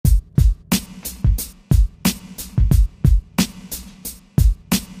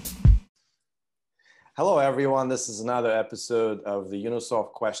Hello, everyone. This is another episode of the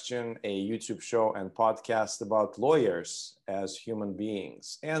Unisolve Question, a YouTube show and podcast about lawyers as human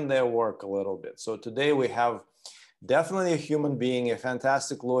beings and their work a little bit. So today we have definitely a human being, a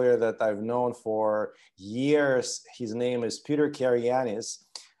fantastic lawyer that I've known for years. His name is Peter Carayiannis.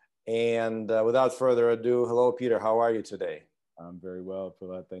 And without further ado, hello, Peter. How are you today? I'm very well,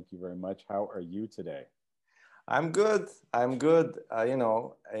 Prahlad. Thank you very much. How are you today? I'm good. I'm good.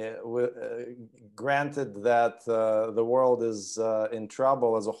 Granted that the world is in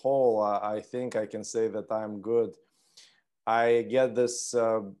trouble as a whole, I think I can say that I'm good. I get this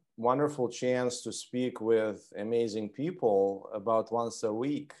wonderful chance to speak with amazing people about once a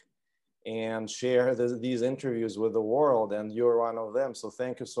week and share these interviews with the world, and you're one of them. So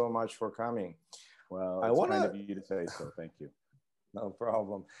thank you so much for coming. Well, I it's want kind to of you to say so. Thank you. No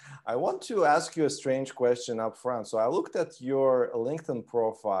problem. I want to ask you a strange question up front. So I looked at your LinkedIn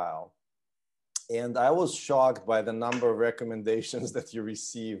profile and I was shocked by the number of recommendations that you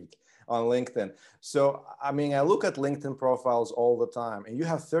received on LinkedIn. So, I mean, I look at LinkedIn profiles all the time and you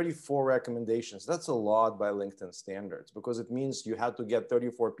have 34 recommendations. That's a lot by LinkedIn standards because it means you had to get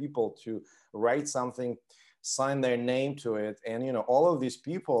 34 people to write something, sign their name to it. And, all of these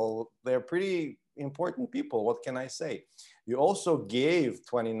people, they're pretty important people. What can I say? You also gave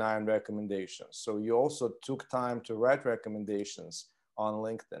 29 recommendations. So you also took time to write recommendations on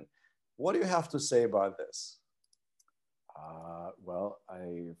LinkedIn. What do you have to say about this?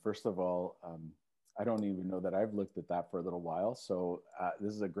 First of all, I don't even know that I've looked at that for a little while. So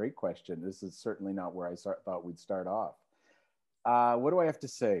this is a great question. This is certainly not where I thought we'd start off. What do I have to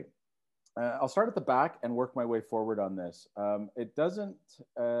say? I'll start at the back and work my way forward on this. It doesn't,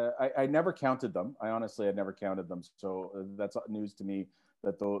 I never counted them. I honestly had never counted them. So that's news to me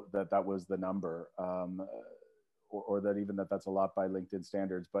that that was the number, or that even that's a lot by LinkedIn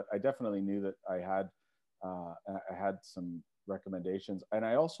standards. But I definitely knew that I had some recommendations. And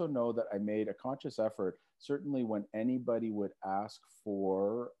I also know that I made a conscious effort, certainly when anybody would ask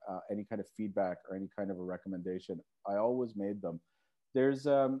for any kind of feedback or any kind of a recommendation, I always made them. There's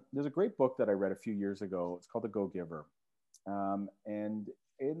a great book that I read a few years ago. It's called The Go-Giver. And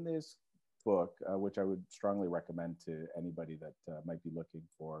in this book, which I would strongly recommend to anybody that might be looking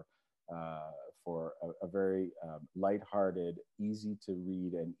for a very lighthearted, easy to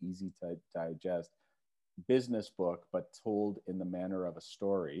read and easy to digest business book, but told in the manner of a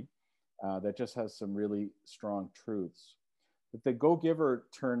story that just has some really strong truths. But the Go-Giver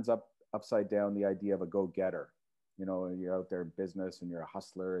turns upside down the idea of a go-getter. You're out there in business and you're a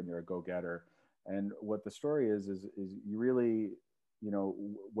hustler and you're a go-getter. And what the story is you really,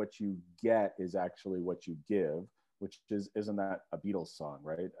 what you get is actually what you give, which isn't that a Beatles song,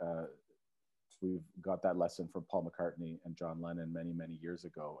 right? We've got that lesson from Paul McCartney and John Lennon many, many years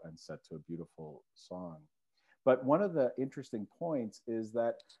ago and set to a beautiful song. But one of the interesting points is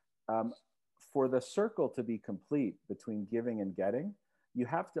that for the circle to be complete between giving and getting, you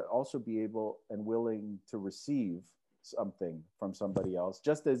have to also be able and willing to receive something from somebody else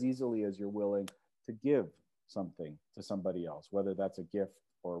just as easily as you're willing to give something to somebody else, whether that's a gift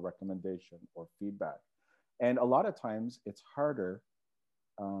or a recommendation or feedback. And a lot of times it's harder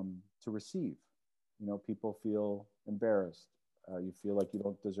to receive. People feel embarrassed. You feel like you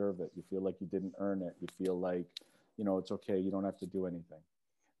don't deserve it. You feel like you didn't earn it. You feel like, it's okay. You don't have to do anything.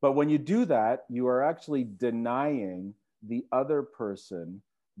 But when you do that, you are actually denying the other person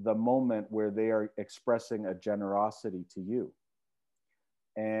the moment where they are expressing a generosity to you.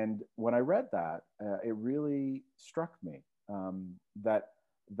 And when I read that, it really struck me that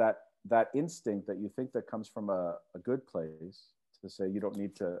instinct that you think that comes from a good place to say, I don't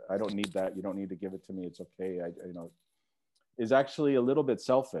need that. You don't need to give it to me. It's okay. Is actually a little bit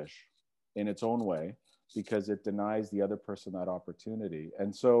selfish in its own way because it denies the other person that opportunity.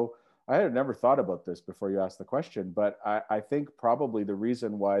 And so I had never thought about this before you asked the question, but I think probably the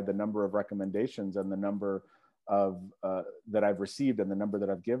reason why the number of recommendations and the number of that I've received and the number that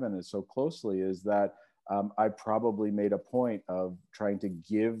I've given is so closely is that I probably made a point of trying to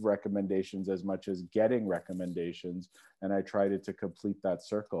give recommendations as much as getting recommendations, and I tried to complete that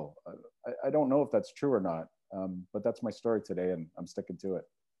circle. I don't know if that's true or not, but that's my story today, and I'm sticking to it.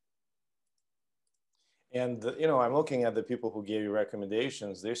 And, I'm looking at the people who gave you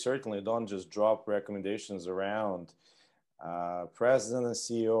recommendations. They certainly don't just drop recommendations around. President and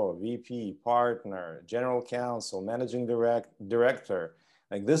CEO, VP, partner, general counsel, managing director.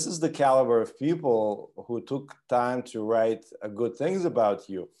 Like, this is the caliber of people who took time to write good things about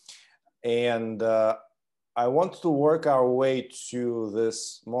you. And I want to work our way to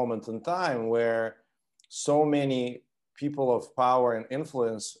this moment in time where so many people of power and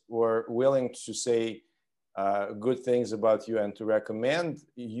influence were willing to say, good things about you and to recommend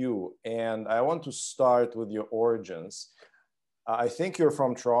you. And I want to start with your origins. I think you're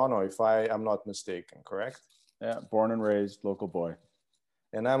from Toronto, if I am not mistaken, correct? Yeah, born and raised, local boy.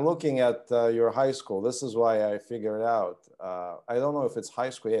 And I'm looking at your high school. This is why I figured out. I don't know if it's high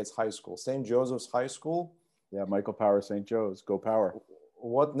school. Yeah, it's high school. St. Joseph's High School. Yeah, Michael Power, St. Joe's. Go Power.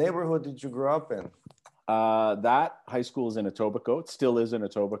 What neighborhood did you grow up in? That high school is in Etobicoke. It still is in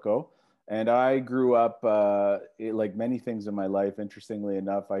Etobicoke. And I grew up, like many things in my life, interestingly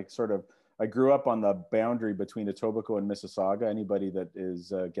enough, I grew up on the boundary between Etobicoke and Mississauga. Anybody that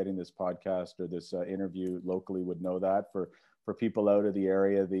is getting this podcast or this interview locally would know that. For people out of the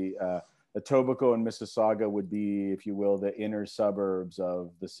area, the Etobicoke and Mississauga would be, if you will, the inner suburbs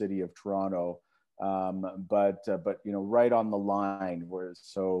of the city of Toronto. But you know, right on the line.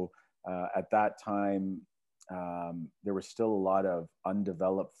 At that time, there was still a lot of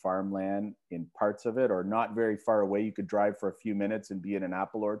undeveloped farmland in parts of it, or not very far away. You could drive for a few minutes and be in an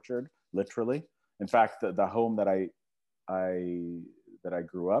apple orchard, literally. In fact, the home that I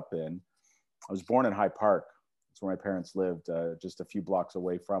grew up in, I was born in High Park. That's where my parents lived, just a few blocks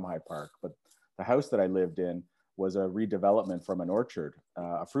away from High Park. But the house that I lived in was a redevelopment from an orchard,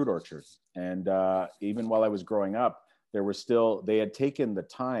 a fruit orchard. And even while I was growing up, they had taken the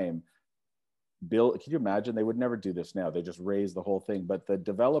time. Can you imagine? They would never do this now. They just raise the whole thing. But the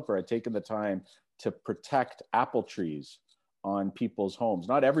developer had taken the time to protect apple trees on people's homes.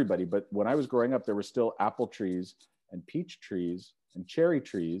 Not everybody, but when I was growing up, there were still apple trees and peach trees and cherry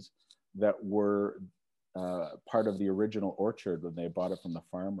trees that were part of the original orchard when they bought it from the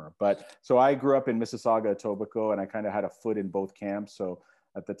farmer. But so I grew up in Mississauga, Etobicoke, and I kind of had a foot in both camps. So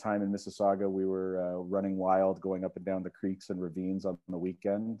at the time in Mississauga, we were running wild, going up and down the creeks and ravines on the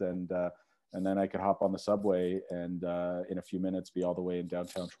weekend. And then I could hop on the subway and in a few minutes be all the way in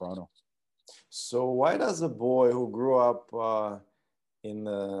downtown Toronto. So why does a boy who grew up in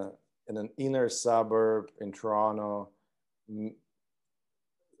an inner suburb in Toronto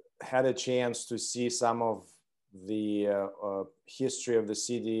had a chance to see some of the history of the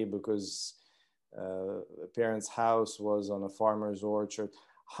city, because a parent's house was on a farmer's orchard?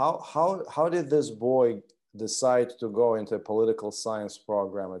 How did this boy decide to go into a political science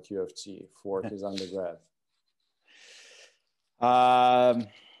program at U of T for his undergrad?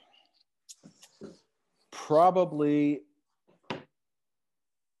 Probably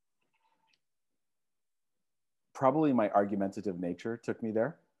my argumentative nature took me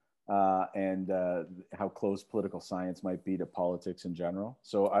there. And how close political science might be to politics in general.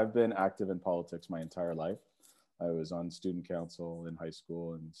 So I've been active in politics my entire life. I was on student council in high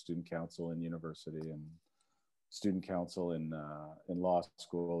school and student council in university and student council in law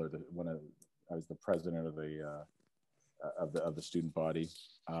school, I was the president of the student body.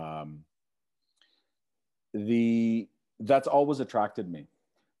 That's always attracted me.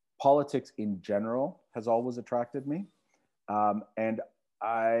 Politics in general has always attracted me. And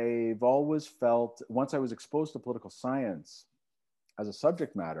I've always felt, once I was exposed to political science as a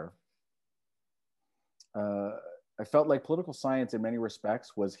subject matter, I felt like political science in many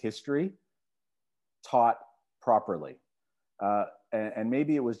respects was history taught properly. And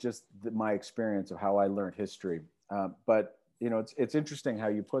maybe it was just my experience of how I learned history. But, you know, it's interesting how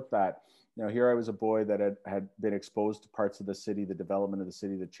you put that. You know, here I was a boy that had been exposed to parts of the city, the development of the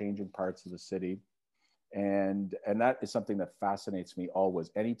city, the changing parts of the city. And that is something that fascinates me always,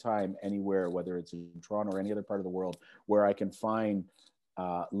 anytime, anywhere, whether it's in Toronto or any other part of the world, where I can find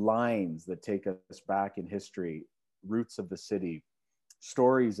lines that take us back in history, roots of the city,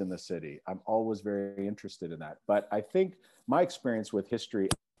 stories in the city. I'm always very interested in that. But I think my experience with history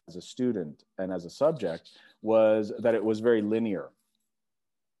as a student and as a subject was that it was very linear.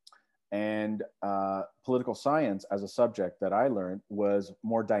 And political science as a subject that I learned was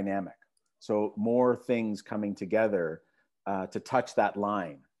more dynamic. So more things coming together to touch that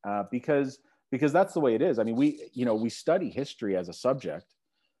line, because that's the way it is. I mean, we study history as a subject,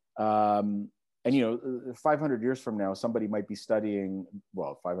 and 500 years from now, somebody might be studying.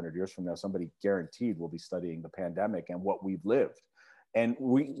 Well, 500 years from now, somebody guaranteed will be studying the pandemic and what we've lived. And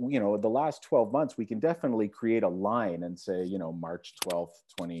the last 12 months, we can definitely create a line and say, March 12th,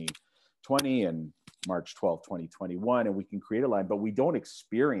 2020 and March 12th, 2021, and we can create a line, but we don't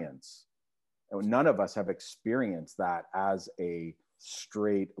experience. None of us have experienced that as a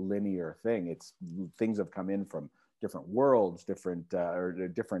straight linear thing. Things have come in from different worlds, different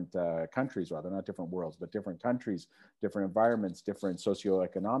countries, rather, not different worlds, but different countries, different environments, different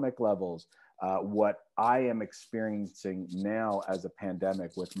socioeconomic levels. What I am experiencing now as a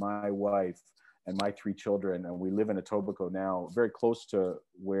pandemic with my wife and my three children, and we live in Etobicoke now, very close to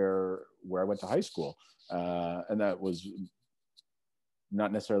where I went to high school. And that was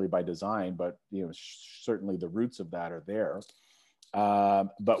not necessarily by design, but certainly the roots of that are there.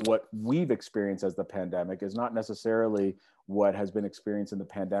 But what we've experienced as the pandemic is not necessarily what has been experienced in the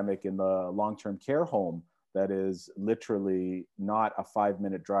pandemic in the long-term care home that is literally not a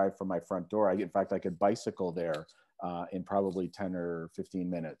 5-minute drive from my front door. In fact, I could bicycle there in probably 10 or 15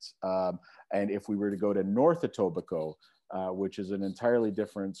 minutes. And if we were to go to North Etobicoke, which is an entirely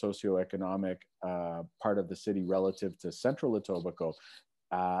different socioeconomic part of the city relative to Central Etobicoke,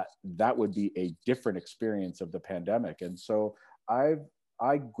 that would be a different experience of the pandemic. And so I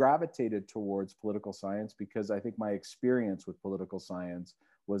gravitated towards political science because I think my experience with political science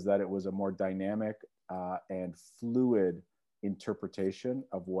was that it was a more dynamic and fluid interpretation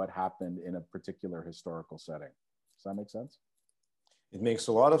of what happened in a particular historical setting. Does that make sense? It makes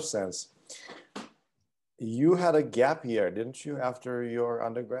a lot of sense. You had a gap year, didn't you, after your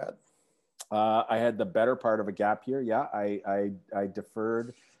undergrad? I had the better part of a gap year. Yeah, I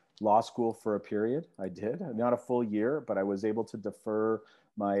deferred law school for a period. I did, not a full year, but I was able to defer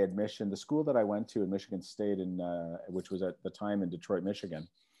my admission. The school that I went to in Michigan State, which was at the time in Detroit, Michigan,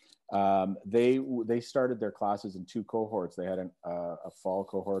 they started their classes in 2 cohorts. They had a fall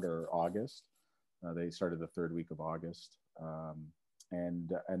cohort or August. They started the 3rd week of August,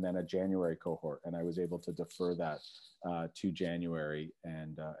 and then a January cohort. And I was able to defer that to January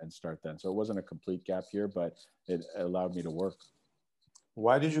and start then. So it wasn't a complete gap year, but it allowed me to work.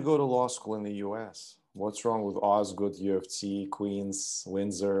 Why did you go to law school in the US? What's wrong with Osgoode, U of T, Queens,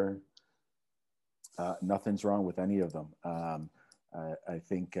 Windsor? Nothing's wrong with any of them. I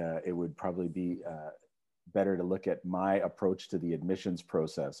think it would probably be better to look at my approach to the admissions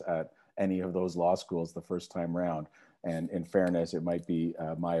process at any of those law schools the first time round. And in fairness, it might be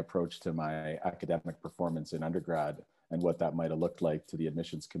my approach to my academic performance in undergrad and what that might have looked like to the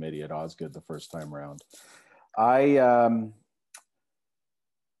admissions committee at Osgoode the first time round.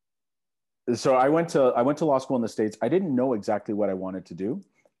 So I went to law school in the States. I didn't know exactly what I wanted to do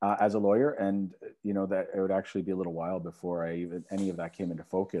as a lawyer, and that it would actually be a little while before any of that came into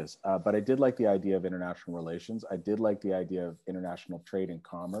focus. But I did like the idea of international relations. I did like the idea of international trade and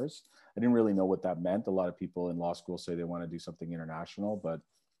commerce. I didn't really know what that meant. A lot of people in law school say they want to do something international, but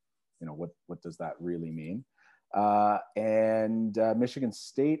what does that really mean? And Michigan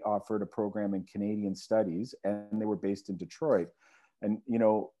State offered a program in Canadian studies, and they were based in Detroit. And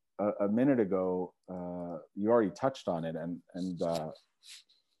a minute ago, you already touched on it, and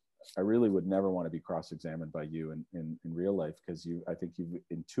I really would never want to be cross-examined by you in real life, because I think you've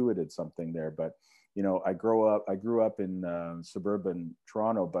intuited something there. But I grew up in suburban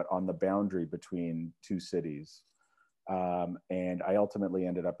Toronto, but on the boundary between 2 cities, and I ultimately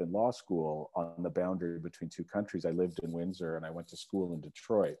ended up in law school on the boundary between 2 countries. I lived in Windsor, and I went to school in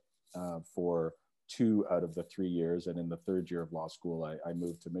Detroit for 2 out of the 3 years. And in the 3rd year of law school, I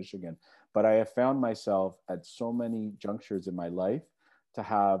moved to Michigan. But I have found myself at so many junctures in my life to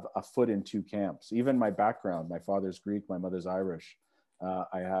have a foot in 2 camps. Even my background, my father's Greek, my mother's Irish.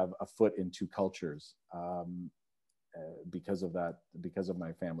 I have a foot in 2 cultures because of that, because of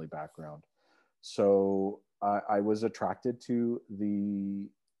my family background. So I was attracted to the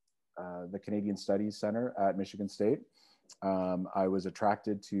Canadian Studies Center at Michigan State. I was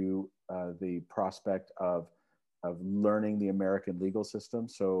attracted to the prospect of learning the American legal system.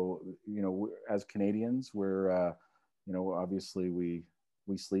 So, as Canadians, we're, obviously we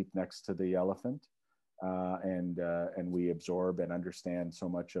sleep next to the elephant, and we absorb and understand so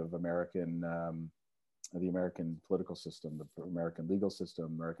much of the American political system, the American legal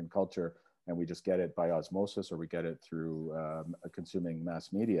system, American culture, and we just get it by osmosis, or we get it through consuming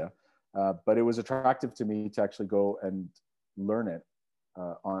mass media. But it was attractive to me to actually go and learn it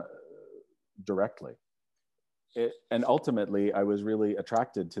directly. And ultimately, I was really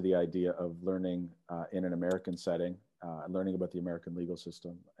attracted to the idea of learning in an American setting, learning about the American legal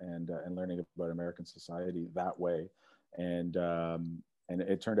system, and learning about American society that way. And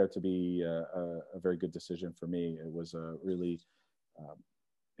it turned out to be a very good decision for me. It was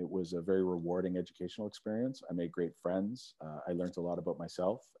it was a very rewarding educational experience. I made great friends. I learned a lot about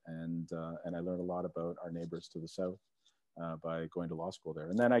myself, and I learned a lot about our neighbors to the south by going to law school there.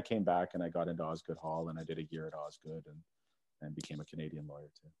 And then I came back and I got into Osgoode Hall, and I did a year at Osgoode and became a Canadian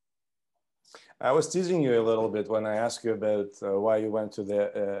lawyer too. I was teasing you a little bit when I asked you about why you went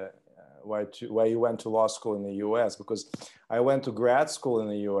to why you went to law school in the U.S., because I went to grad school in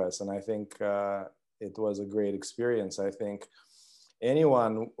the U.S. and I think it was a great experience. I think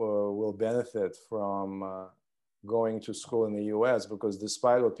anyone will benefit from going to school in the US, because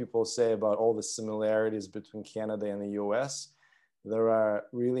despite what people say about all the similarities between Canada and the US, there are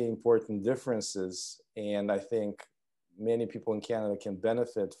really important differences. And I think many people in Canada can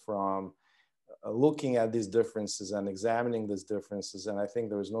benefit from looking at these differences and examining these differences. And I think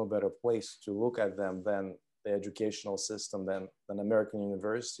there is no better place to look at them than the educational system, than American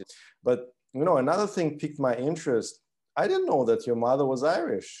universities. But, you know, another thing piqued my interest. I didn't know that your mother was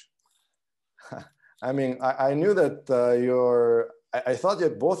Irish. I mean, I knew that I thought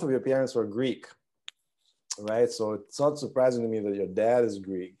that both of your parents were Greek, right? So it's not surprising to me that your dad is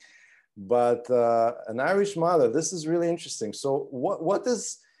Greek, but an Irish mother. This is really interesting. So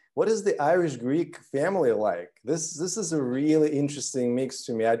what is the Irish Greek family like? This is a really interesting mix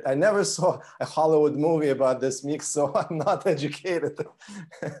to me. I never saw a Hollywood movie about this mix, so I'm not educated.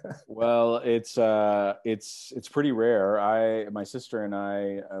 Well, it's pretty rare. My sister and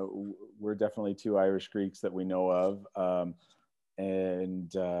I, we're definitely two Irish Greeks that we know of,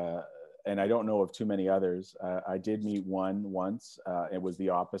 and I don't know of too many others. I did meet one once. It was the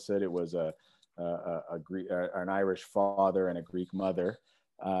opposite. It was an Irish father and a Greek mother.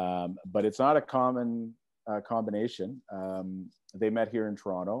 But it's not a common combination. They met here in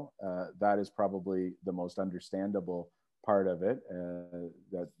Toronto. That is probably the most understandable part of it,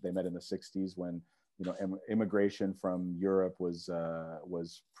 that they met in the 60s when, you know, immigration from Europe was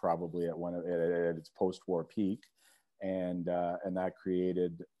probably at its post-war peak. And that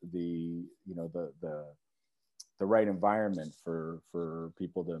created the right environment for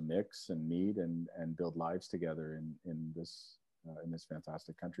people to mix and meet and build lives together in this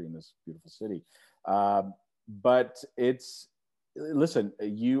fantastic country, in this beautiful city. But listen,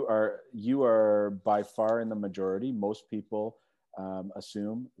 you are by far in the majority. Most people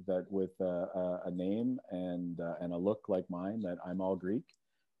assume that with a name and a look like mine, that I'm all Greek.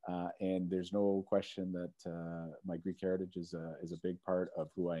 And there's no question that my Greek heritage is a big part of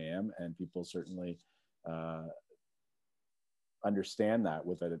who I am, and people certainly understand that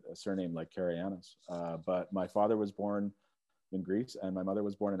with a surname like Carayiannis. But my father was born in Greece, and my mother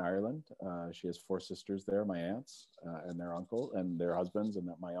was born in Ireland. She has 4 sisters there, my aunts and their uncle and their husbands and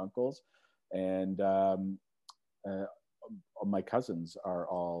my uncles. And my cousins are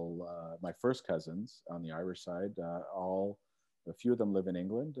all, my first cousins on the Irish side, a few of them live in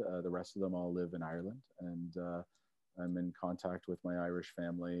England. The rest of them all live in Ireland. And I'm in contact with my Irish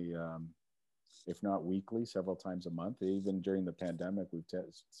family, if not weekly, several times a month. Even during the pandemic, we've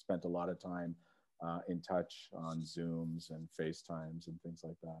spent a lot of time in touch on Zooms and FaceTimes and things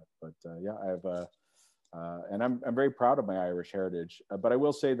like that. But yeah, I have and I'm very proud of my Irish heritage. But I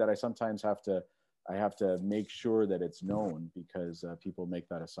will say that I sometimes have to make sure that it's known, because people make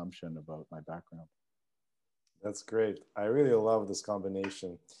that assumption about my background. That's great. I really love this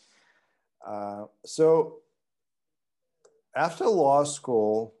combination. So after law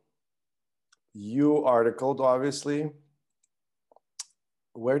school, you articled, obviously.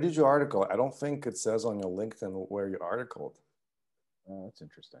 Where did you article? I don't think it says on your LinkedIn where you articled. That's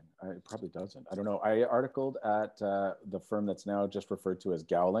interesting. It probably doesn't. I don't know. I articled at the firm that's now just referred to as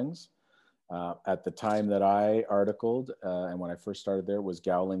Gowlings. At the time that I articled, and when I first started there, was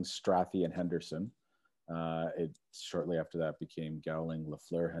Gowlings, Strathy, and Henderson. It shortly after that became Gowling,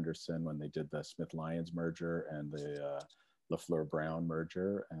 Lafleur, Henderson, when they did the Smith-Lyons merger and the Lafleur-Brown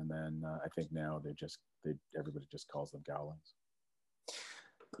merger. And then I think now everybody just calls them Gowlings.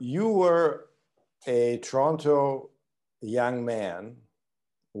 You were a Toronto young man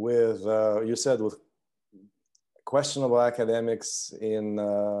with, you said, with questionable academics in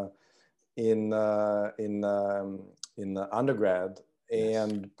undergrad,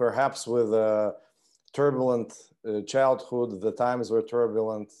 and perhaps with a turbulent childhood. The times were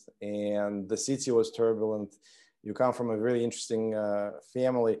turbulent, and the city was turbulent. You come from a really interesting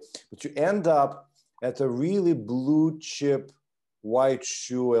family, but you end up at a really blue chip, white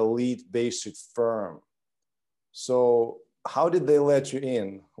shoe, elite basic firm. So how did they let you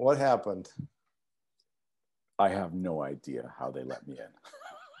in? What happened? I have no idea how they let me in.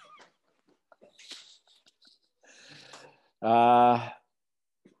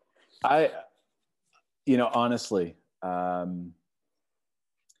 Honestly, I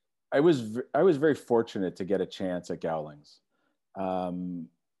was very fortunate to get a chance at Gowlings.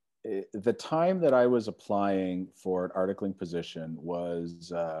 The time that I was applying for an articling position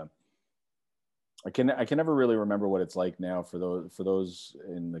was, I can never really remember what it's like now. For those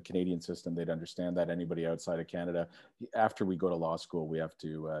in the Canadian system, they'd understand that. Anybody outside of Canada, after we go to law school, we have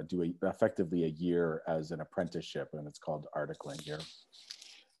to do effectively a year as an apprenticeship, and it's called articling here.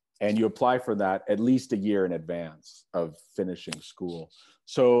 And you apply for that at least a year in advance of finishing school.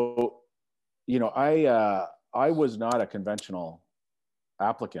 So, I was not a conventional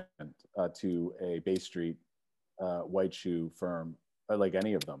applicant to a Bay Street white shoe firm like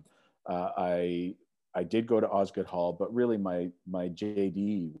any of them. I did go to Osgoode Hall, but really my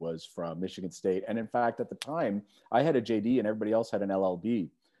JD was from Michigan State. And in fact, at the time, I had a JD and everybody else had an LLB.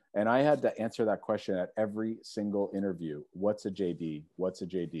 And I had to answer that question at every single interview. What's a JD? What's a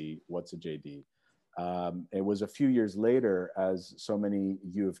JD? What's a JD? It was a few years later, as so many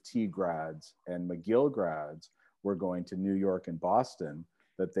U of T grads and McGill grads were going to New York and Boston,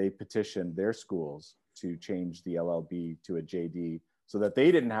 that they petitioned their schools to change the LLB to a JD so that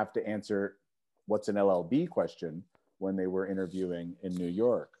they didn't have to answer what's an LLB question when they were interviewing in New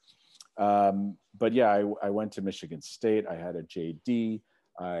York. But yeah, I went to Michigan State. I had a JD.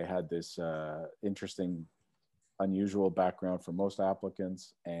 I had this interesting, unusual background for most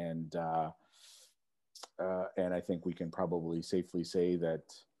applicants. And I think we can probably safely say that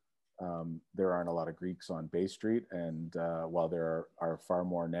there aren't a lot of Greeks on Bay Street. And while there are far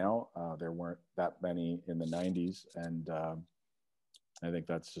more now, there weren't that many in the 90s. And I think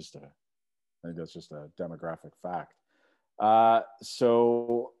that's just a demographic fact.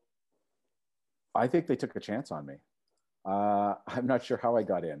 So I think they took a chance on me. I'm not sure how I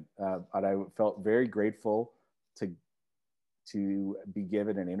got in, but I felt very grateful to be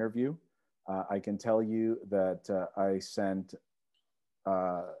given an interview. I can tell you that I sent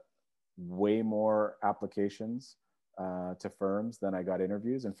way more applications to firms than I got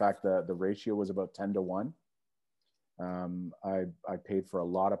interviews. In fact, the ratio was about 10 to 1. I paid for a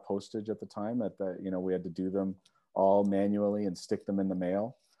lot of postage at the time. We had to do them all manually and stick them in the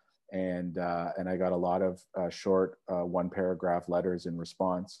mail. And I got a lot of short one-paragraph letters in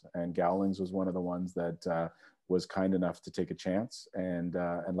response. And Gowlings was one of the ones that was kind enough to take a chance and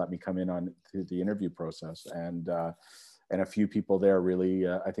let me come in on the interview process. And a few people there really,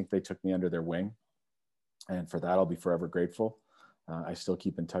 I think they took me under their wing. And for that, I'll be forever grateful. I still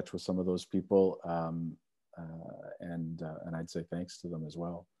keep in touch with some of those people. And I'd say thanks to them as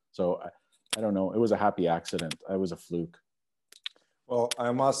well. So I don't know. It was a happy accident. I was a fluke. Well,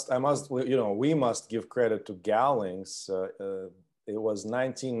 we must give credit to Gowlings. It was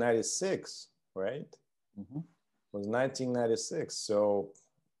 1996, right? Mm-hmm. It was 1996. So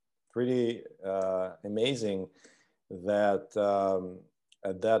pretty amazing that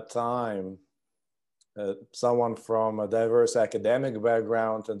at that time, someone from a diverse academic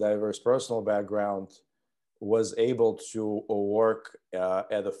background, a diverse personal background, was able to work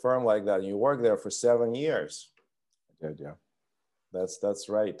at a firm like that. And you worked there for 7 years. I did, yeah. That's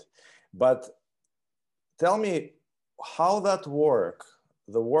right. But tell me how that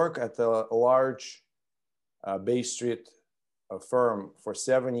the work at a large Bay Street firm for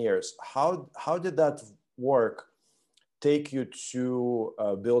 7 years, how did that work take you to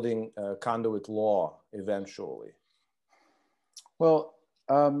building Conduit Law eventually? Well,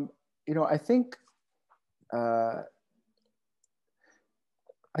 I think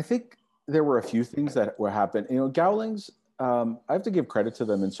there were a few things that were happening. Gowlings, I have to give credit to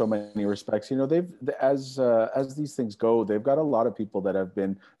them in so many respects. They've, as these things go, they've got a lot of people that have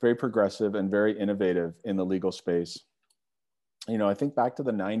been very progressive and very innovative in the legal space. I think back to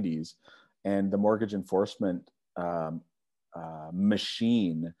the 90s and the mortgage enforcement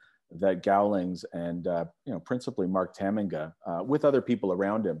machine that Gowlings and principally Mark Taminga, with other people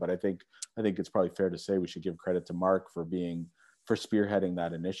around him, but I think it's probably fair to say we should give credit to Mark for spearheading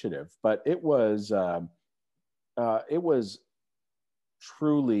that initiative. But it was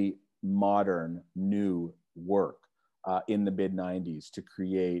truly modern, new work in the mid 90s to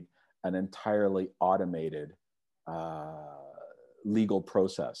create an entirely automated legal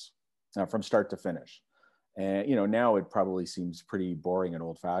process from start to finish. And now it probably seems pretty boring and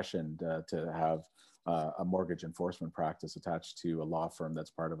old-fashioned to have a mortgage enforcement practice attached to a law firm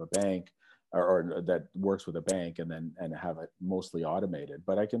that's part of a bank or that works with a bank and have it mostly automated.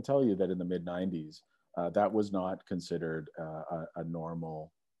 But I can tell you that in the mid 90s, that was not considered a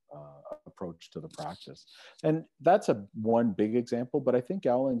normal approach to the practice. And that's one big example, but I think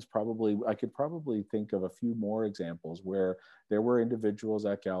I could probably think of a few more examples where there were individuals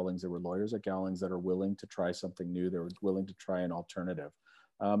at Gowlings, there were lawyers at Gowlings that are willing to try something new. They were willing to try an alternative.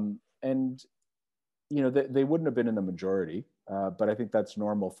 They wouldn't have been in the majority, but I think that's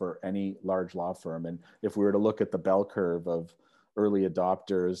normal for any large law firm. And if we were to look at the bell curve of early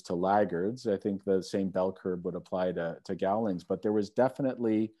adopters to laggards, I think the same bell curve would apply to Gowlings. But there was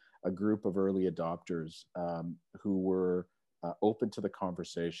definitely a group of early adopters who were open to the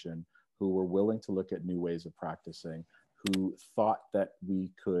conversation, who were willing to look at new ways of practicing, who thought that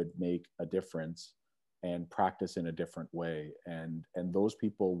we could make a difference and practice in a different way. And those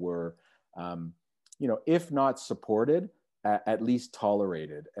people were, if not supported, at least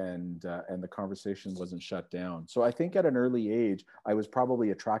tolerated, and the conversation wasn't shut down. So I think at an early age, I was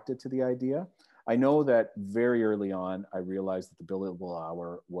probably attracted to the idea. I know that very early on, I realized that the billable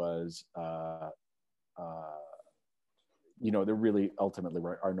hour was, there really ultimately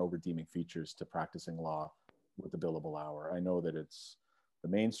are no redeeming features to practicing law with the billable hour. I know that it's the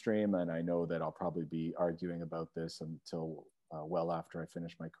mainstream, and I know that I'll probably be arguing about this until well after I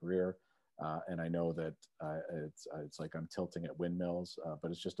finish my career. And I know that it's like I'm tilting at windmills,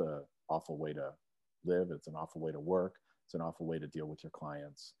 but it's just an awful way to live. It's an awful way to work. It's an awful way to deal with your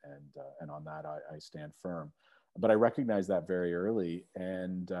clients. And on that, I stand firm. But I recognized that very early.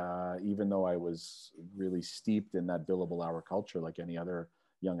 And even though I was really steeped in that billable hour culture, like any other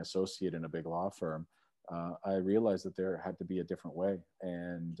young associate in a big law firm, I realized that there had to be a different way.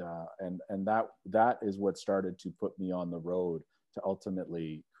 And that is what started to put me on the road to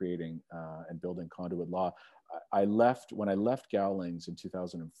ultimately creating and building Conduit Law. When I left Gowlings in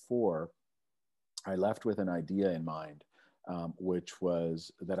 2004, I left with an idea in mind, which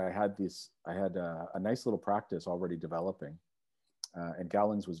was that I had a nice little practice already developing. And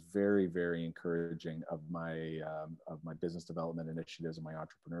Gowlings was very, very encouraging of my business development initiatives and my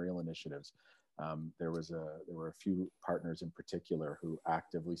entrepreneurial initiatives. There were a few partners in particular who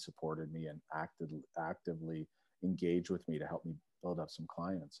actively supported me and actively engage with me to help me build up some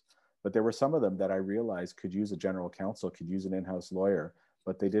clients. But there were some of them that I realized could use a general counsel, could use an in-house lawyer,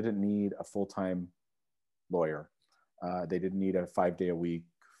 but they didn't need a full-time lawyer. They didn't need a 5-day-a-week,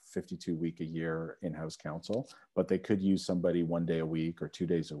 52-week-a-year in-house counsel, but they could use somebody 1 day a week or 2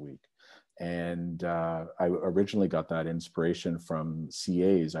 days a week. And I originally got that inspiration from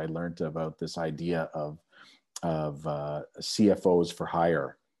CAs. I learned about this idea of CFOs for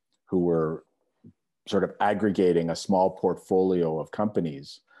hire, who were sort of aggregating a small portfolio of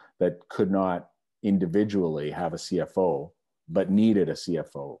companies that could not individually have a CFO, but needed a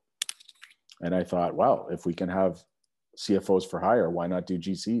CFO. And I thought, wow, if we can have CFOs for hire, why not do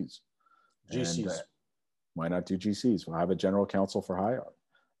GCs? GCs. Why not do GCs? We'll have a general counsel for hire.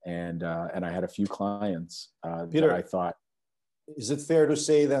 And I had a few clients Peter, that I thought. Is it fair to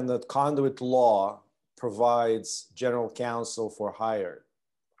say then that Conduit Law provides general counsel for hire?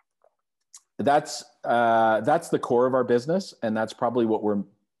 That's the core of our business, and that's probably what we're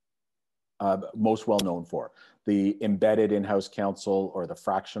most well known for. The embedded in-house counsel, or the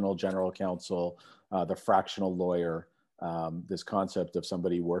fractional general counsel, the fractional lawyer, this concept of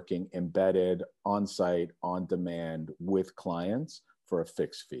somebody working embedded, on-site, on demand with clients for a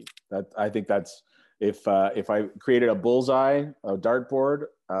fixed fee. I think that's, if I created a bullseye, a dartboard,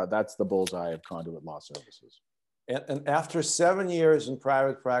 that's the bullseye of Conduit Law Services. And after 7 years in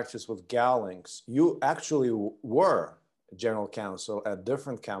private practice with Gowlings, you actually were general counsel at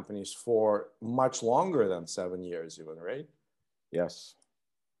different companies for much longer than 7 years even, right? Yes.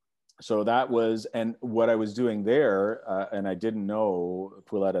 So that was, and what I was doing there, and I didn't know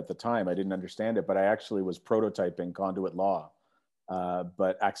Poulet at the time, I didn't understand it, but I actually was prototyping Conduit Law,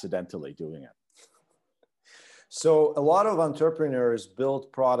 but accidentally doing it. So a lot of entrepreneurs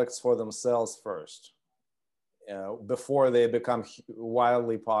build products for themselves first, before they become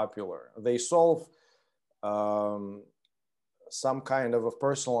wildly popular. They solve some kind of a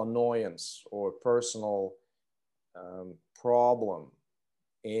personal annoyance or personal problem.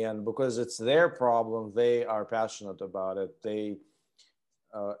 And because it's their problem, they are passionate about it. They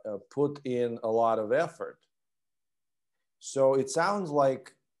put in a lot of effort. So it sounds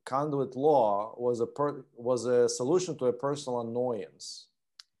like Conduit Law was a solution to a personal annoyance.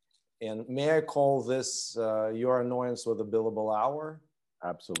 And may I call this your annoyance with a billable hour?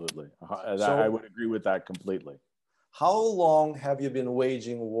 Absolutely. I would agree with that completely. How long have you been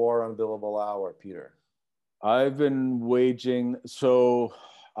waging war on billable hour, Peter? I've been waging,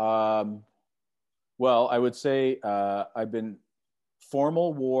 well, I would say I've been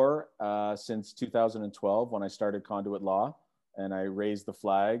formal war since 2012 when I started Conduit Law, and I raised the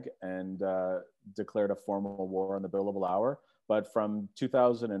flag and declared a formal war on the billable hour. But from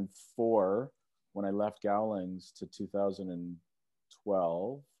 2004, when I left Gowlings, to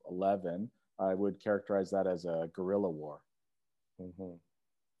 2012, 11, I would characterize that as a guerrilla war. Mm-hmm.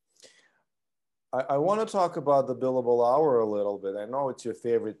 I want to talk about the billable hour a little bit. I know it's your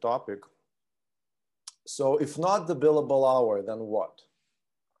favorite topic. So if not the billable hour, then what?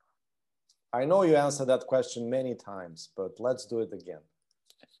 I know you answered that question many times, but let's do it again.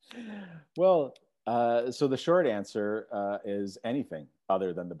 Well, so the short answer is anything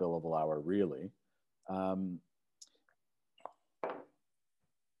other than the billable hour, really.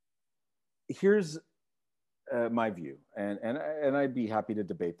 Here's my view, and I'd be happy to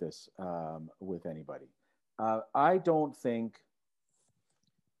debate this with anybody. I don't think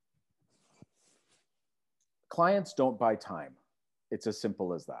clients don't buy time. It's as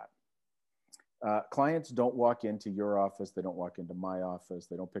simple as that. Clients don't walk into your office. They don't walk into my office.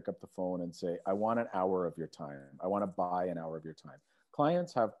 They don't pick up the phone and say, I want an hour of your time. I want to buy an hour of your time.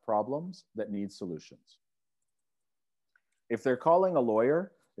 Clients have problems that need solutions. If they're calling a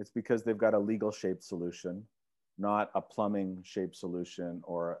lawyer, it's because they've got a legal shaped solution, not a plumbing shaped solution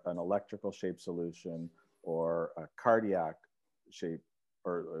or an electrical shaped solution or a cardiac shape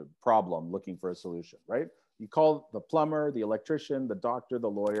or problem looking for a solution, right? You call the plumber, the electrician, the doctor, the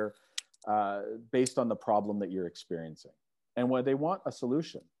lawyer, based on the problem that you're experiencing. And when they want a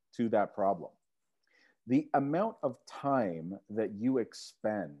solution to that problem, the amount of time that you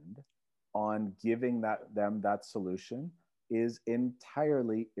expend on giving them that solution is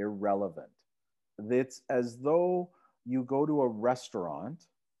entirely irrelevant. It's as though you go to a restaurant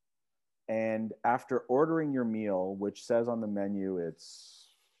and after ordering your meal, which says on the menu it's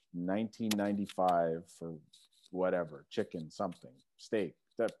 $19.95 for whatever, chicken, something, steak,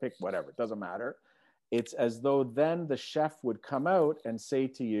 pick whatever, it doesn't matter. It's as though then the chef would come out and say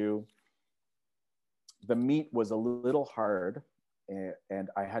to you, the meat was a little hard and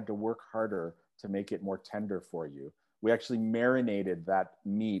I had to work harder to make it more tender for you. We actually marinated that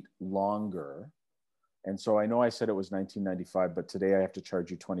meat longer. And so I know I said it was $19.95, but today I have to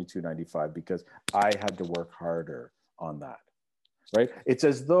charge you $22.95 because I had to work harder on that, right? It's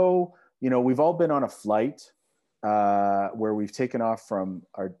as though, you know, we've all been on a flight where we've taken off from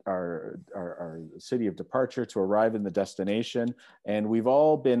our city of departure to arrive in the destination. And we've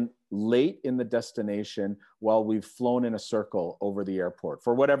all been late in the destination while we've flown in a circle over the airport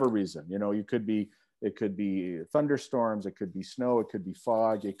for whatever reason. You know, it could be thunderstorms, it could be snow, it could be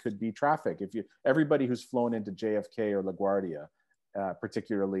fog, it could be traffic. Everybody who's flown into JFK or LaGuardia,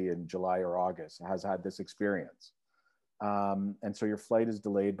 particularly in July or August, has had this experience. And so your flight is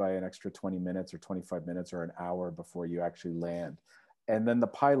delayed by an extra 20 minutes or 25 minutes or an hour before you actually land. And then the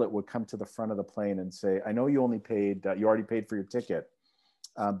pilot would come to the front of the plane and say, I know you already paid for your ticket,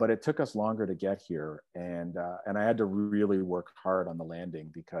 but it took us longer to get here. And I had to really work hard on the landing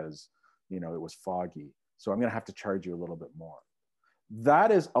because, you know, it was foggy. So I'm going to have to charge you a little bit more.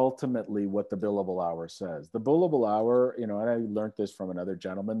 That is ultimately what the billable hour says. The billable hour, you know, and I learned this from another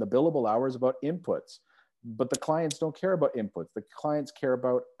gentleman, the billable hour is about inputs. But the clients don't care about inputs. The clients care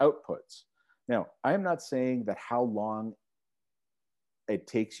about outputs. Now, I'm not saying that how long it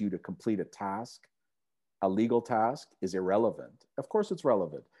takes you to complete a task, a legal task, is irrelevant. Of course it's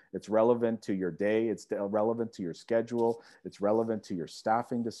relevant. It's relevant to your day. It's relevant to your schedule. It's relevant to your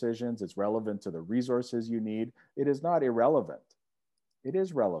staffing decisions. It's relevant to the resources you need. It is not irrelevant. It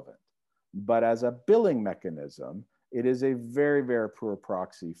is relevant. But as a billing mechanism, it is a very, very poor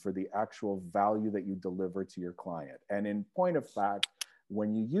proxy for the actual value that you deliver to your client. And in point of fact,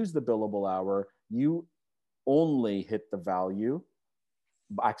 when you use the billable hour, you only hit the value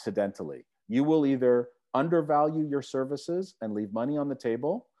accidentally. You will either undervalue your services and leave money on the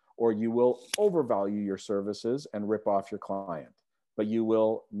table, or you will overvalue your services and rip off your client, but you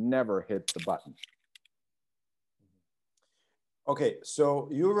will never hit the button. Okay, so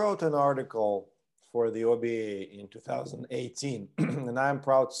you wrote an article for the OBA in 2018. And I'm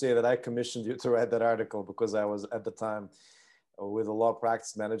proud to say that I commissioned you to write that article because I was at the time with the law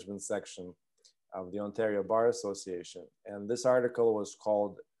practice management section of the Ontario Bar Association. And this article was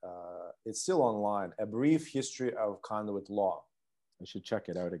called, it's still online, A Brief History of Conduit Law. I should check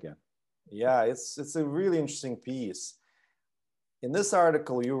it out again. Yeah, it's a really interesting piece. In this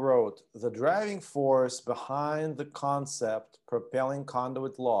article, you wrote, the driving force behind the concept propelling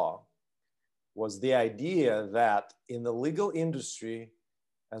conduit law was the idea that in the legal industry,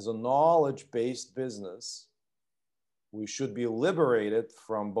 as a knowledge-based business, we should be liberated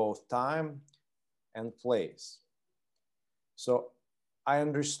from both time and place. So I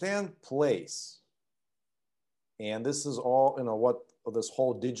understand place, and this is all, you know, what this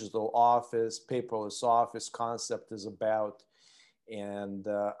whole digital office, paperless office concept is about. And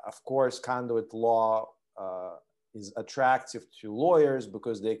of course, conduit law is attractive to lawyers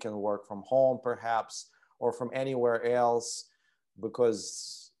because they can work from home perhaps, or from anywhere else,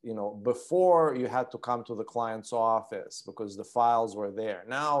 because, you know, before you had to come to the client's office because the files were there.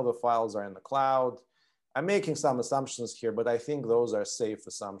 Now the files are in the cloud. I'm making some assumptions here, but I think those are safe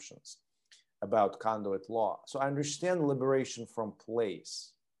assumptions about conduit law. So I understand liberation from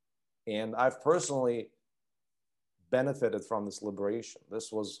place. And I've personally benefited from this liberation.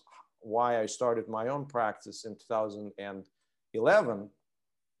 This was why I started my own practice in 2011,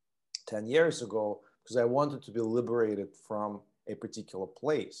 10 years ago, because because I wanted to be liberated from a particular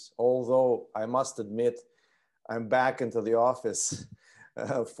place. Although I must admit, I'm back into the office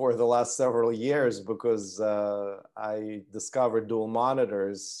for the last several years because I discovered dual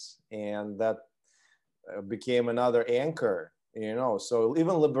monitors, and that became another anchor, you know. So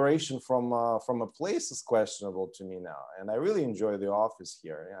even liberation from a place is questionable to me now. And I really enjoy the office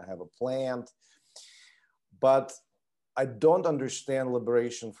here. I have a plant, but I don't understand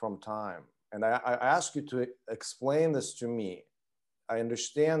liberation from time. And I ask you to explain this to me. I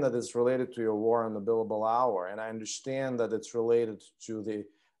understand that it's related to your war on the billable hour, and I understand that it's related to the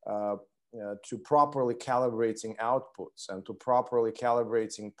to properly calibrating outputs and to properly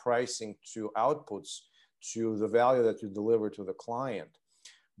calibrating pricing to outputs to the value that you deliver to the client.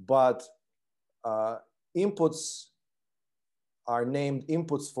 But inputs are named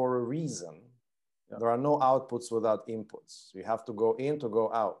inputs for a reason. Yeah. There are no outputs without inputs. You have to go in to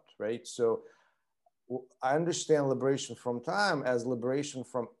go out, right? So I understand liberation from time as liberation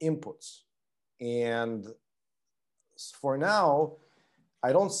from inputs. And for now,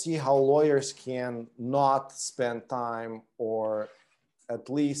 I don't see how lawyers can not spend time, or at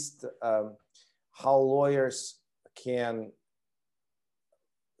least how lawyers can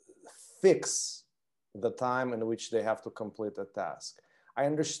fix the time in which they have to complete a task. I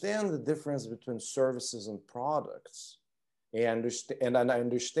understand the difference between services and products. And I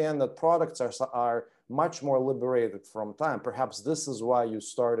understand that products are much more liberated from time. Perhaps this is why you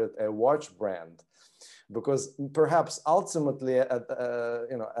started a watch brand, because perhaps ultimately at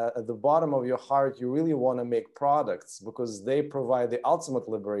the bottom of your heart, you really want to make products because they provide the ultimate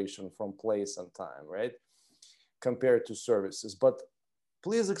liberation from place and time, right? Compared to services. But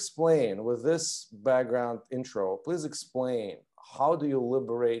please explain, with this background intro, please explain, how do you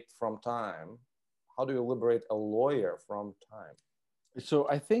liberate from time? How do you liberate a lawyer from time? So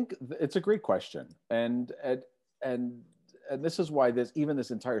I think it's a great question, and this is why this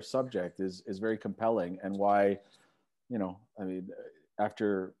entire subject is very compelling, and why, you know, I mean,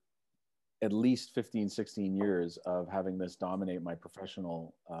 after at least 15, 16 years of having this dominate my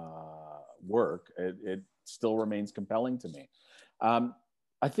professional work, it still remains compelling to me.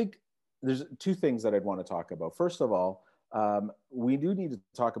 I think there's two things that I'd want to talk about. First of all, we do need to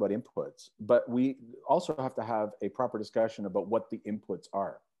talk about inputs, but we also have to have a proper discussion about what the inputs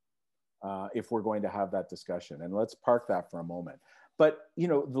are if we're going to have that discussion. And let's park that for a moment. But, you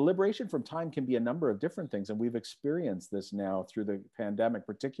know, the liberation from time can be a number of different things. And we've experienced this now through the pandemic,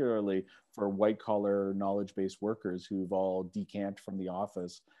 particularly for white collar knowledge-based workers who've all decamped from the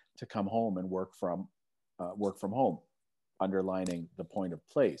office to come home and work from home, underlining the point of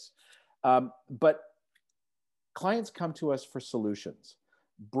place. But clients come to us for solutions.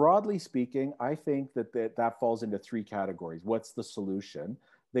 Broadly speaking, I think that falls into three categories. What's the solution?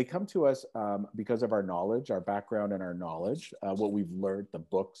 They come to us because of our knowledge, our background and our knowledge, what we've learned, the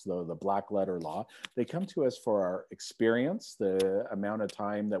books, the black letter law. They come to us for our experience, the amount of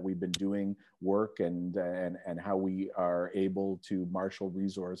time that we've been doing work, and how we are able to marshal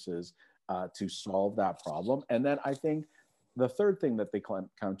resources to solve that problem. And then I think the third thing that they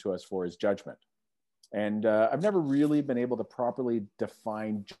come to us for is judgment. And I've never really been able to properly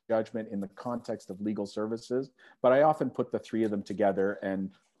define judgment in the context of legal services, but I often put the three of them together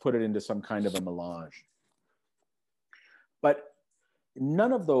and put it into some kind of a melange. But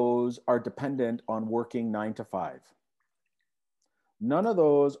none of those are dependent on working 9 to 5. None of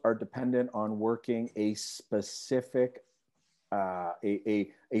those are dependent on working a specific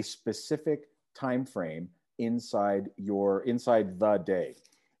specific time frame inside the day.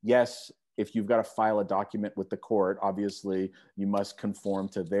 Yes, if you've got to file a document with the court, obviously you must conform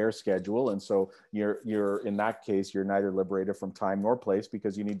to their schedule. And so you're in that case, you're neither liberated from time nor place,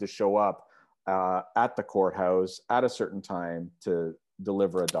 because you need to show up at the courthouse at a certain time to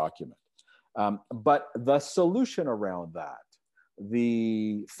deliver a document. But the solution around that,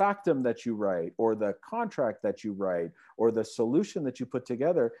 the factum that you write, or the contract that you write, or the solution that you put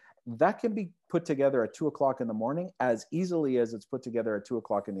together, that can be put together at 2 o'clock in the morning as easily as it's put together at 2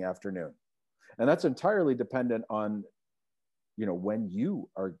 o'clock in the afternoon. And that's entirely dependent on, you know, when you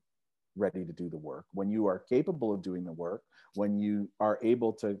are ready to do the work, when you are capable of doing the work, when you are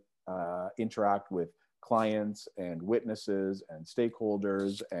able to interact with clients and witnesses and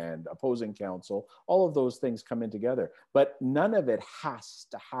stakeholders and opposing counsel. All of those things come in together, but none of it has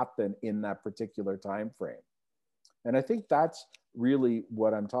to happen in that particular time frame. And I think that's really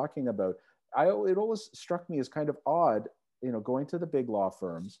what I'm talking about. It always struck me as kind of odd, you know, going to the big law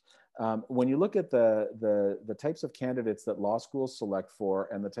firms. When you look at the types of candidates that law schools select for,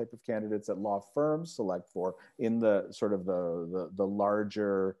 and the type of candidates that law firms select for in the sort of the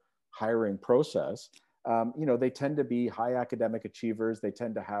larger hiring process, you know, they tend to be high academic achievers. They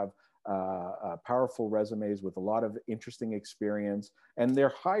tend to have powerful resumes with a lot of interesting experience, and they're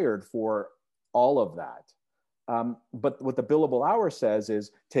hired for all of that. But what the billable hour says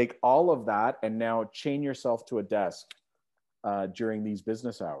is take all of that and now chain yourself to a desk during these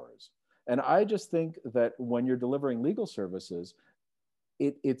business hours. And I just think that when you're delivering legal services,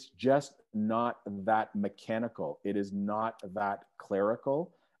 it's just not that mechanical. It is not that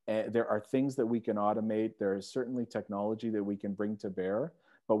clerical. There are things that we can automate. There is certainly technology that we can bring to bear.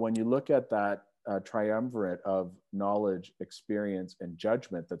 But when you look at that triumvirate of knowledge, experience, and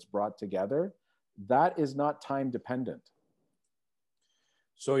judgment that's brought together, that is not time dependent.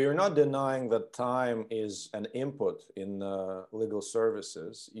 So you're not denying that time is an input in legal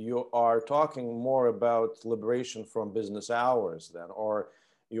services. You are talking more about liberation from business hours then, or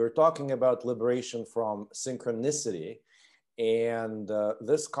you're talking about liberation from synchronicity. And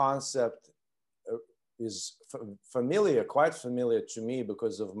this concept is familiar, quite familiar to me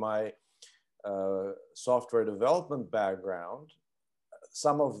because of my software development background.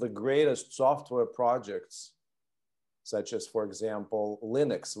 Some of the greatest software projects, such as, for example,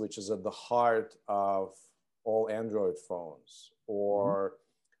 Linux, which is at the heart of all Android phones, or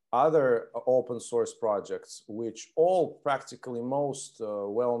other open source projects, which all practically most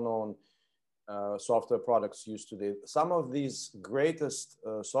well-known software products used today. Some of these greatest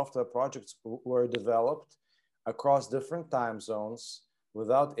software projects were developed across different time zones,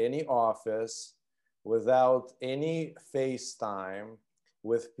 without any office, without any FaceTime,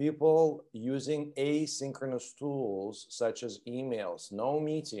 with people using asynchronous tools such as emails, no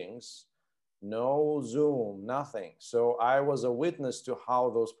meetings, no Zoom, nothing. So I was a witness to how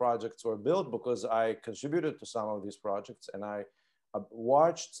those projects were built because I contributed to some of these projects and I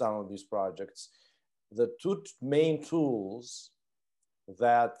watched some of these projects. The two main tools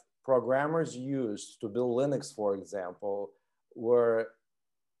that programmers used to build Linux, for example, were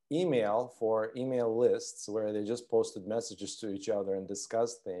email for email lists where they just posted messages to each other and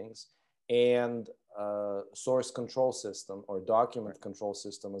discussed things, and source control system or document control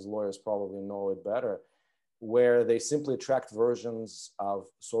system, as lawyers probably know it better, where they simply tracked versions of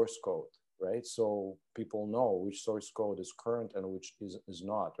source code, right? So people know which source code is current and which is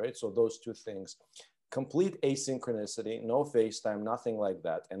not, right? So those two things, complete asynchronicity, no FaceTime, nothing like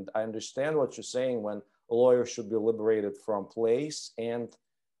that. And I understand what you're saying when a lawyer should be liberated from place and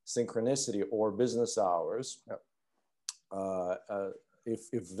synchronicity or business hours.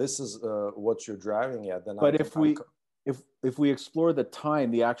 If this is what you're driving at, then but if we explore the time,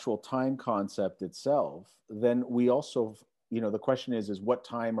 the actual time concept itself, then we also, you know, the question is what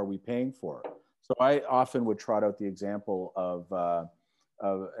time are we paying for? So I often would trot out the example of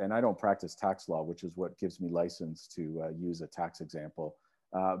and I don't practice tax law, which is what gives me license to use a tax example.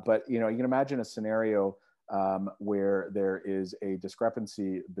 But you know, you can imagine a scenario where there is a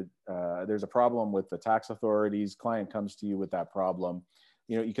discrepancy, there's a problem with the tax authorities, client comes to you with that problem.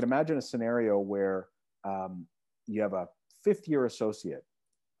 You know, you can imagine a scenario where you have a fifth-year associate,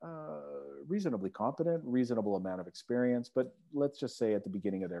 reasonably competent, reasonable amount of experience, but let's just say at the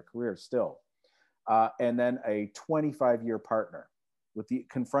beginning of their career still. And then a 25-year partner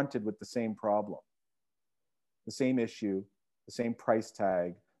confronted with the same problem, the same issue, the same price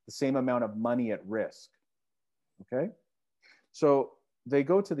tag, the same amount of money at risk. Okay, so they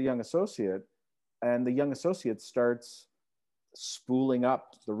go to the young associate, and the young associate starts spooling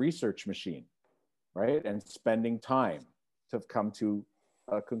up the research machine, right, and spending time to come to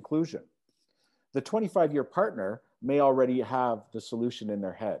a conclusion. The 25-year partner may already have the solution in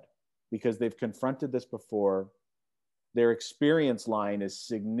their head because they've confronted this before. Their experience line is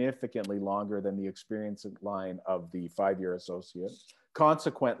significantly longer than the experience line of the 5-year associate.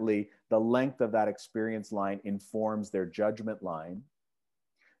 Consequently, the length of that experience line informs their judgment line.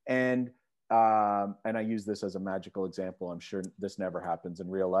 And I use this as a magical example. I'm sure this never happens in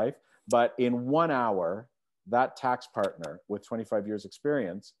real life. But in 1 hour, that tax partner with 25 years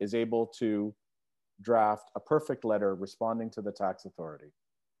experience is able to draft a perfect letter responding to the tax authority,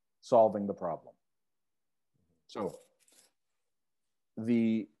 solving the problem. So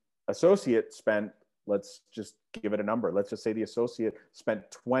the associate spent, let's just give it a number. Let's just say the associate spent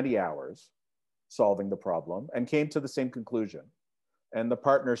 20 hours solving the problem and came to the same conclusion. And the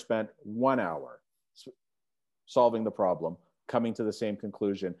partner spent 1 hour solving the problem, coming to the same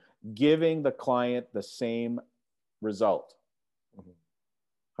conclusion, giving the client the same result.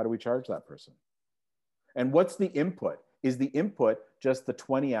 How do we charge that person? And what's the input? Is the input just the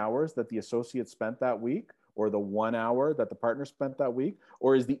 20 hours that the associate spent that week, or the 1 hour that the partner spent that week?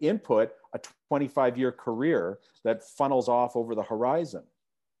 Or is the input a 25-year career that funnels off over the horizon?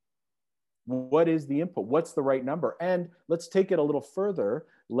 What is the input? What's the right number? And let's take it a little further.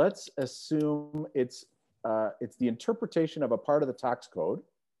 Let's assume it's the interpretation of a part of the tax code.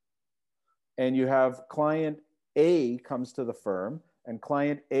 And you have client A comes to the firm, and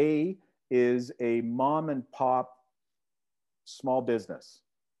client A is a mom and pop small business.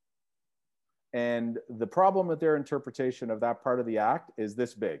 And the problem with their interpretation of that part of the act is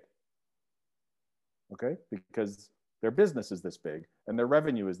this big. Okay? Because their business is this big and their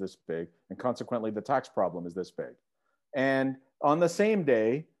revenue is this big, and consequently the tax problem is this big. And on the same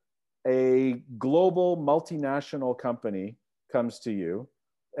day, a global multinational company comes to you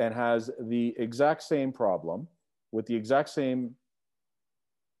and has the exact same problem with the exact same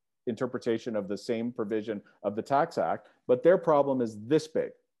interpretation of the same provision of the Tax Act, but their problem is this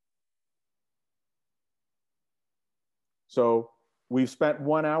big. So we've spent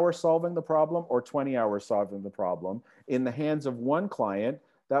 1 hour solving the problem or 20 hours solving the problem. In the hands of one client,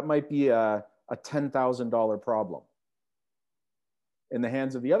 that might be a $10,000 problem. In the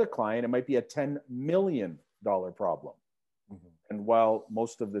hands of the other client, it might be a $10 million problem. Mm-hmm. And while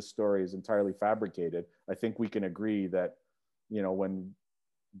most of this story is entirely fabricated, I think we can agree that, you know, when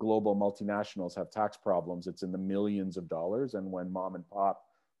global multinationals have tax problems, it's in the millions of dollars. And when mom and pop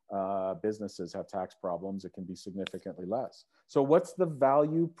businesses have tax problems, it can be significantly less. So what's the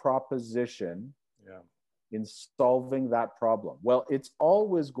value proposition in solving that problem? Well, it's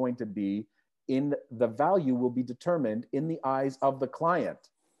always going to be the value will be determined in the eyes of the client.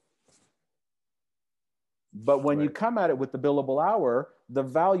 But when you come at it with the billable hour, the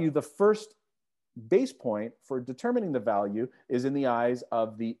value, the first base point for determining the value is in the eyes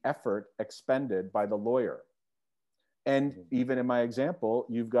of the effort expended by the lawyer. And even in my example,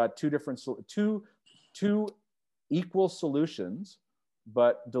 you've got two equal solutions,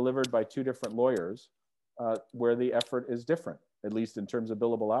 but delivered by two different lawyers, where the effort is different, at least in terms of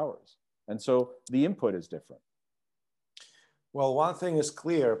billable hours. And so the input is different. Well, one thing is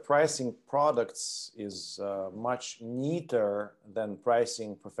clear, pricing products is much neater than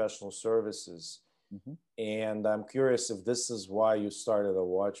pricing professional services. Mm-hmm. And I'm curious if this is why you started a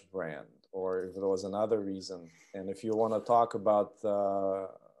watch brand, or if there was another reason. And if you want to talk about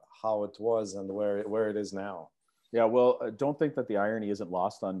how it was and where it is now. Yeah, well, don't think that the irony isn't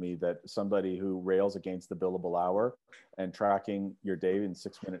lost on me that somebody who rails against the billable hour and tracking your day in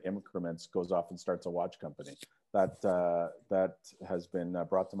 6-minute increments goes off and starts a watch company. That has been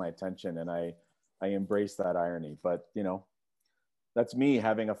brought to my attention, and I embrace that irony. But you know, that's me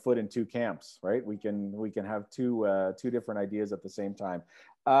having a foot in two camps, right? We can have two different ideas at the same time.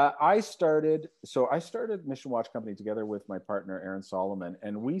 I started Mission Watch Company together with my partner Aaron Solomon,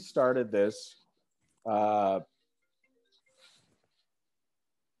 and we started this.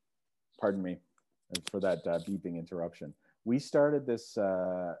 Pardon me for that beeping interruption. We started this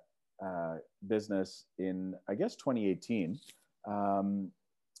business in, I guess, 2018.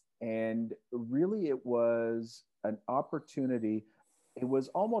 And really it was an opportunity. It was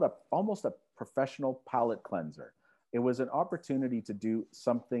almost a professional palate cleanser. It was an opportunity to do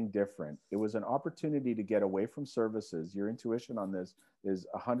something different. It was an opportunity to get away from services. Your intuition on this is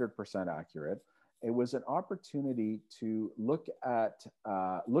 100% accurate. It was an opportunity to look at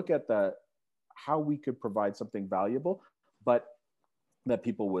how we could provide something valuable, but that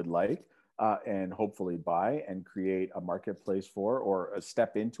people would like and hopefully buy and create a marketplace for, or a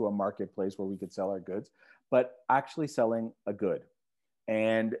step into a marketplace where we could sell our goods, but actually selling a good.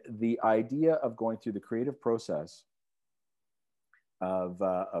 And the idea of going through the creative process of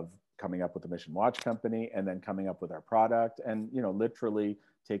coming up with the Mission Watch Company and then coming up with our product, and literally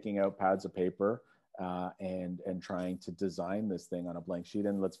taking out pads of paper and trying to design this thing on a blank sheet.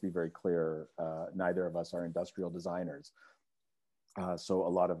 And let's be very clear, neither of us are industrial designers. So a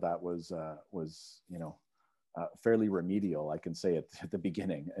lot of that was fairly remedial, I can say, at the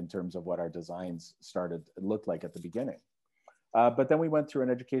beginning, in terms of what our designs looked like at the beginning. But then we went through an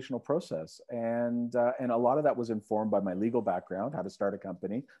educational process, and a lot of that was informed by my legal background, how to start a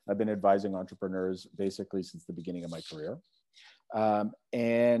company. I've been advising entrepreneurs basically since the beginning of my career.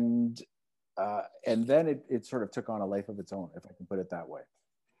 And then it sort of took on a life of its own, if I can put it that way.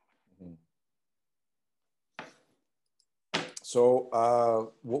 Mm-hmm.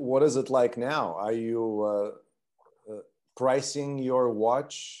 So what is it like now? Are you pricing your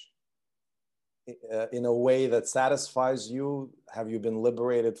watch in a way that satisfies you? Have you been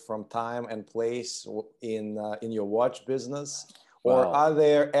liberated from time and place in your watch business? Or Well, are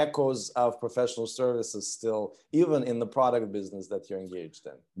there echoes of professional services still, even in the product business that you're engaged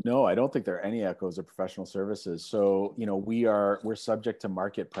in? no, I don't think there are any echoes of professional services. So, you know, we're subject to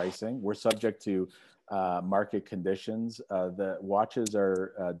market pricing. We're subject to market conditions. The watches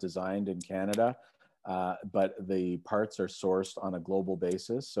are designed in Canada, but the parts are sourced on a global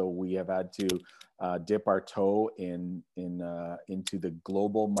basis. So we have had to dip our toe into the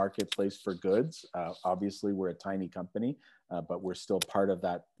global marketplace for goods. Obviously, we're a tiny company, but we're still part of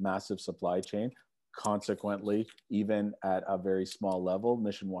that massive supply chain. Consequently, even at a very small level,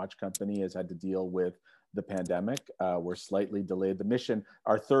 Mission Watch Company has had to deal with the pandemic. We're slightly delayed.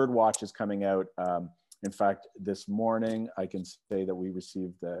 Our third watch is coming out. In fact, this morning, I can say that we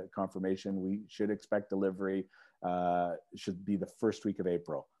received the confirmation. We should expect delivery, should be the first week of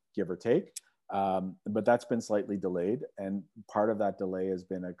April, give or take. But that's been slightly delayed. And part of that delay has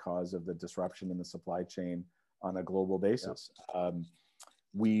been a cause of the disruption in the supply chain on a global basis. Yeah.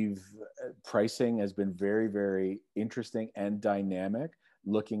 Pricing has been very, very interesting and dynamic,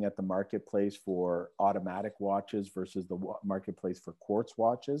 looking at the marketplace for automatic watches versus the marketplace for quartz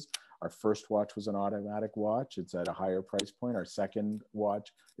watches. Our first watch was an automatic watch. It's at a higher price point. Our second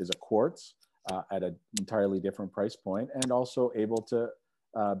watch is a quartz at an entirely different price point, and also able to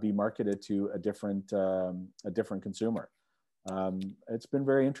be marketed to a different consumer. It's been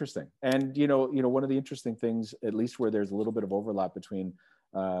very interesting. And, you know, one of the interesting things, at least where there's a little bit of overlap between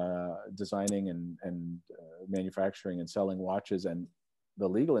designing and manufacturing and selling watches and the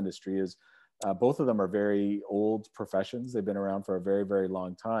legal industry, is both of them are very old professions. They've been around for a very, very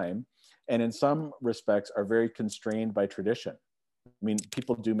long time, and in some respects are very constrained by tradition. I mean,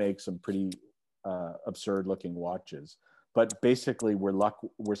 people do make some pretty absurd looking watches, but basically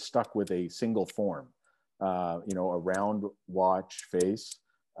we're stuck with a single form, you know, a round watch face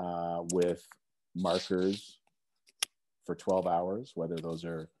with markers for 12 hours, whether those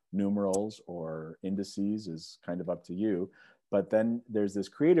are numerals or indices is kind of up to you. But then there's this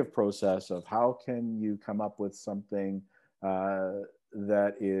creative process of how can you come up with something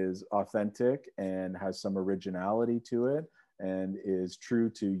that is authentic and has some originality to it and is true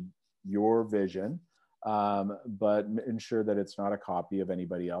to your vision, but ensure that it's not a copy of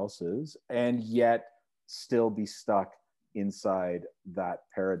anybody else's, and yet still be stuck inside that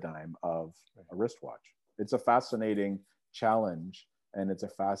paradigm of a wristwatch. It's a fascinating challenge, and it's a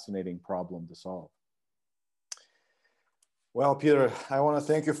fascinating problem to solve. Well, Peter, I want to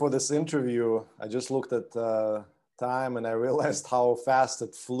thank you for this interview. I just looked at time and I realized how fast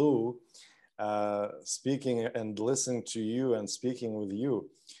it flew, speaking and listening to you and speaking with you.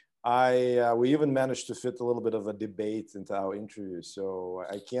 We even managed to fit a little bit of a debate into our interview. So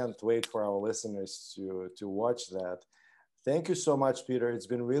I can't wait for our listeners to watch that. Thank you so much, Peter. It's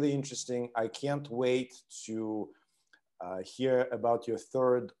been really interesting. I can't wait to hear about your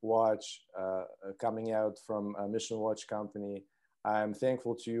third watch coming out from Mission Watch Company. I'm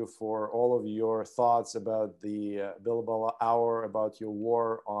thankful to you for all of your thoughts about the billable hour, about your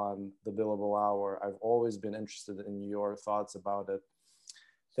war on the billable hour. I've always been interested in your thoughts about it.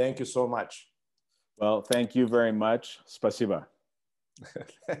 Thank you so much. Well, thank you very much. Spasiba.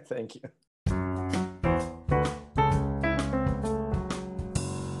 Thank you.